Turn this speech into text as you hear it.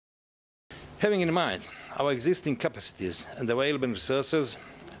Having in mind our existing capacities and available resources,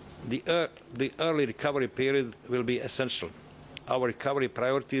 the early recovery period will be essential. Our recovery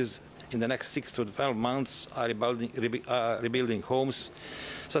priorities in the next 6 to 12 months are rebuilding homes,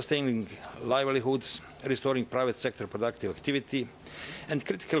 sustaining livelihoods, restoring private sector productive activity, and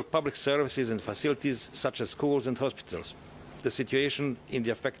critical public services and facilities such as schools and hospitals. The situation in the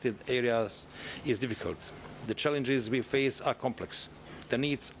affected areas is difficult. The challenges we face are complex. The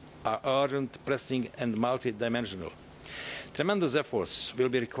needs are urgent, pressing, and multidimensional. Tremendous efforts will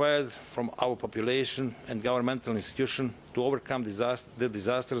be required from our population and governmental institutions to overcome the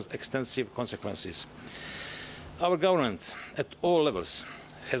disaster's extensive consequences. Our government, at all levels,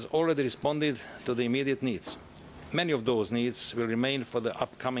 has already responded to the immediate needs. Many of those needs will remain for the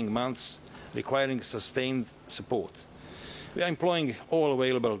upcoming months, requiring sustained support. We are employing all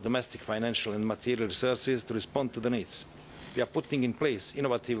available domestic financial and material resources to respond to the needs. We are putting in place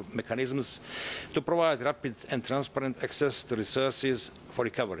innovative mechanisms to provide rapid and transparent access to resources for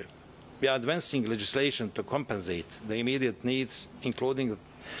recovery. We are advancing legislation to compensate the immediate needs, including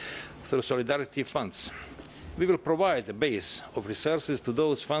through solidarity funds. We will provide a base of resources to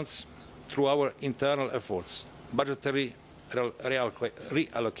those funds through our internal efforts, budgetary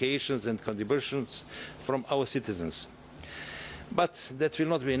reallocations and contributions from our citizens. But that will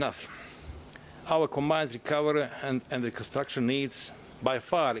not be enough. Our combined recovery and reconstruction needs by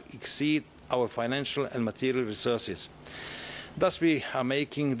far exceed our financial and material resources. Thus, we are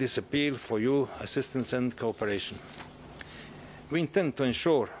making this appeal for your assistance and cooperation. We intend to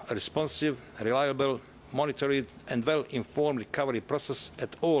ensure a responsive, reliable, monitored and well-informed recovery process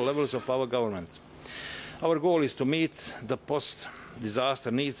at all levels of our government. Our goal is to meet the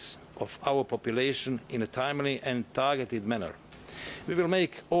post-disaster needs of our population in a timely and targeted manner. We will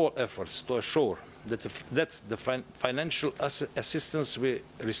make all efforts to assure that the financial assistance we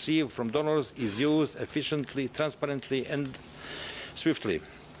receive from donors is used efficiently, transparently and swiftly.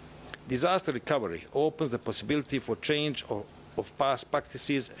 Disaster recovery opens the possibility for change of past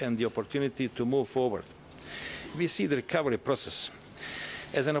practices and the opportunity to move forward. We see the recovery process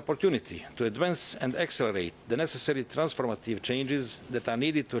as an opportunity to advance and accelerate the necessary transformative changes that are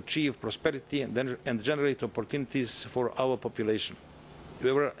needed to achieve prosperity and generate opportunities for our population.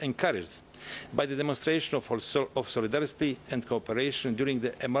 We were encouraged by the demonstration of solidarity and cooperation during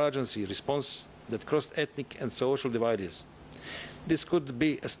the emergency response that crossed ethnic and social divides. This could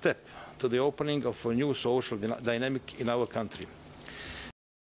be a step to the opening of a new social dynamic in our country.